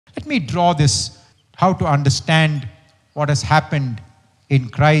Let me draw this, how to understand what has happened in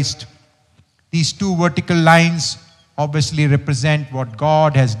Christ. These two vertical lines obviously represent what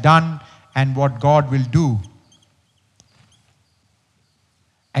God has done and what God will do.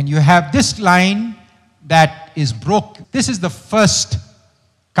 And you have this line that is broken. This is the first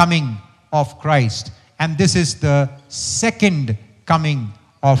coming of Christ. And this is the second coming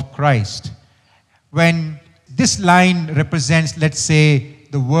of Christ. When this line represents, let's say,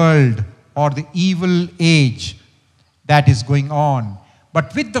 the world or the evil age that is going on.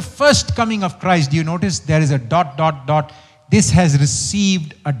 But with the first coming of Christ, do you notice there is a ... This has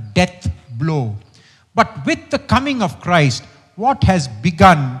received a death blow. But with the coming of Christ, what has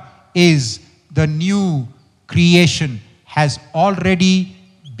begun is the new creation has already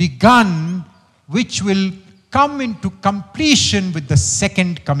begun, which will come into completion with the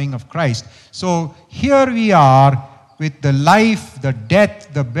second coming of Christ. So here we are with the life, the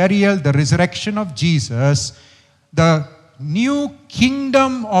death, the burial, the resurrection of Jesus. The new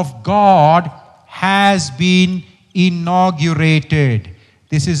kingdom of God has been inaugurated.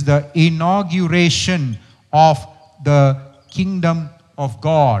 This is the inauguration of the kingdom of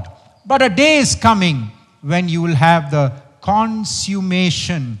God. But a day is coming when you will have the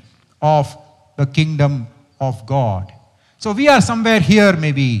consummation of the kingdom of God. So we are somewhere here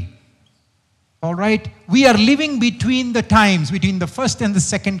maybe. All right? We are living between the times, between the first and the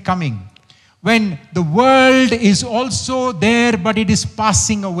second coming, when the world is also there, but it is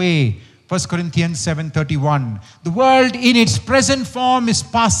passing away. 1 Corinthians 7:31. The world in its present form is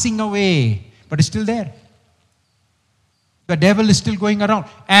passing away, but it's still there. The devil is still going around.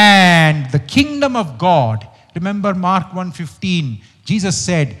 And the kingdom of God, remember Mark 1:15, Jesus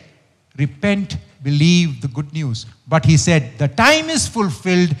said, repent, believe the good news. But he said, the time is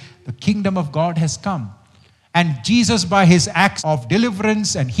fulfilled, the kingdom of God has come. And Jesus, by his acts of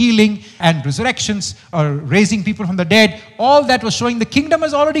deliverance and healing and resurrections, or raising people from the dead, all that was showing the kingdom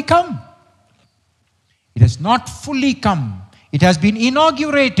has already come. It has not fully come. It has been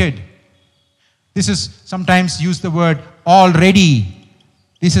inaugurated. This is sometimes used the word already.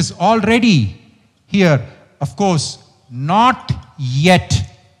 This is already here. Of course, not yet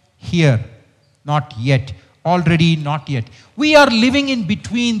here. Not yet. Already, not yet. We are living in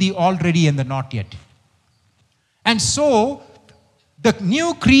between the already and the not yet. And so, the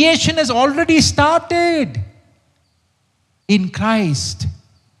new creation has already started in Christ.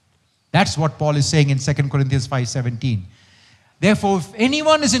 That's what Paul is saying in 2 Corinthians 5:17. Therefore, if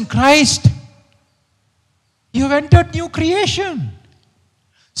anyone is in Christ, you have entered new creation.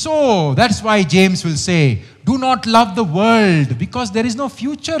 So, that's why James will say, do not love the world, because there is no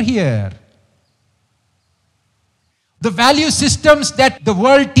future here. The value systems that the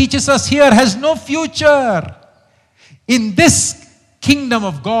world teaches us here has no future. In this kingdom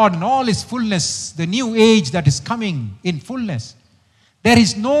of God in all its fullness, the new age that is coming in fullness, there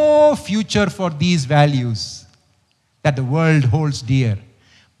is no future for these values that the world holds dear.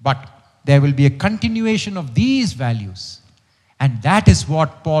 But there will be a continuation of these values. And that is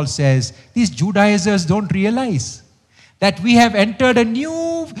what Paul says these Judaizers don't realize. That we have entered a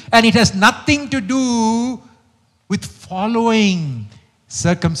new, and it has nothing to do with following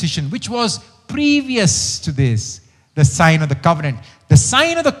circumcision, which was previous to this, the sign of the covenant. The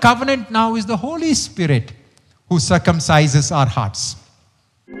sign of the covenant now is the Holy Spirit who circumcises our hearts.